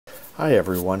Hi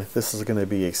everyone, this is going to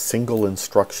be a single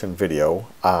instruction video.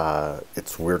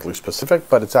 It's weirdly specific,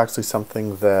 but it's actually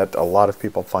something that a lot of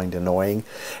people find annoying,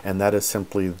 and that is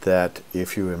simply that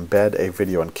if you embed a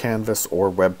video in Canvas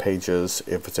or web pages,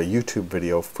 if it's a YouTube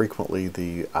video, frequently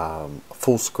the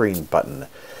full screen button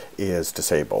is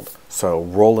disabled. So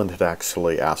Roland had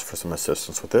actually asked for some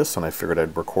assistance with this, and I figured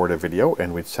I'd record a video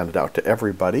and we'd send it out to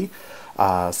everybody.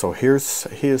 So here's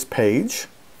his page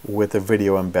with a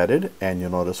video embedded, and you'll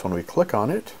notice when we click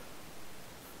on it,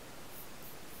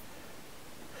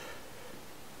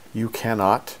 you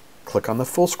cannot click on the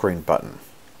full screen button.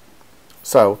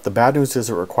 So the bad news is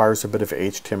it requires a bit of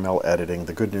HTML editing.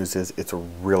 The good news is it's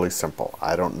really simple.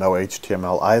 I don't know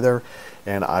HTML either,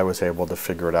 and I was able to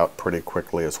figure it out pretty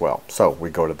quickly as well. So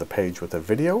we go to the page with the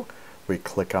video, we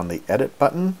click on the edit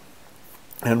button,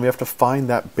 and we have to find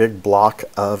that big block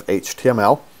of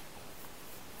HTML.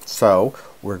 So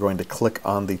we're going to click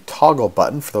on the toggle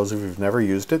button. For those of you who've never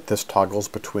used it, this toggles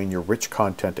between your rich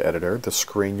content editor, the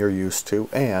screen you're used to,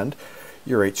 and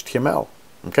your HTML.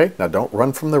 Okay, now don't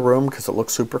run from the room because it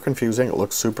looks super confusing. It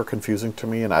looks super confusing to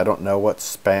me, and I don't know what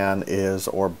span is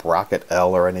or bracket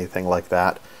L or anything like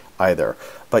that either.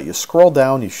 But you scroll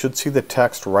down, you should see the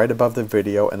text right above the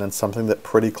video, and then something that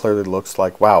pretty clearly looks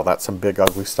like, wow, that's some big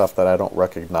ugly stuff that I don't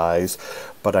recognize,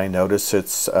 but I notice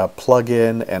it's a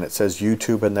plugin and it says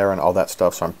YouTube in there and all that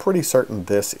stuff, so I'm pretty certain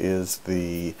this is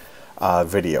the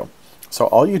video. So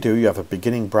all you do, you have a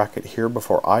beginning bracket here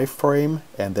before iframe,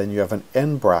 and then you have an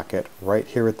end bracket right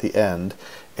here at the end,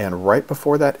 and right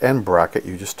before that end bracket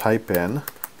you just type in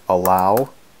allow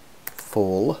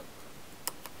full,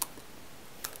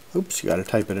 oops, you got to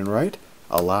type it in right,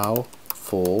 allow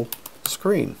full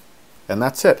screen, and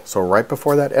that's it. So right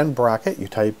before that end bracket you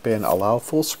type in allow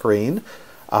full screen,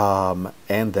 and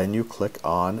then you click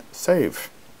on save.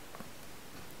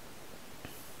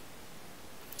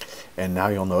 And now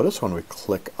you'll notice when we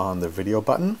click on the video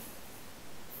button,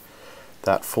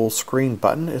 that full screen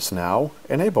button is now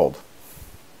enabled.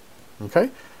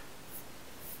 Okay,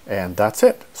 and that's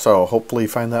it. So hopefully you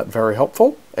find that very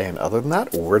helpful, and other than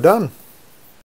that, we're done.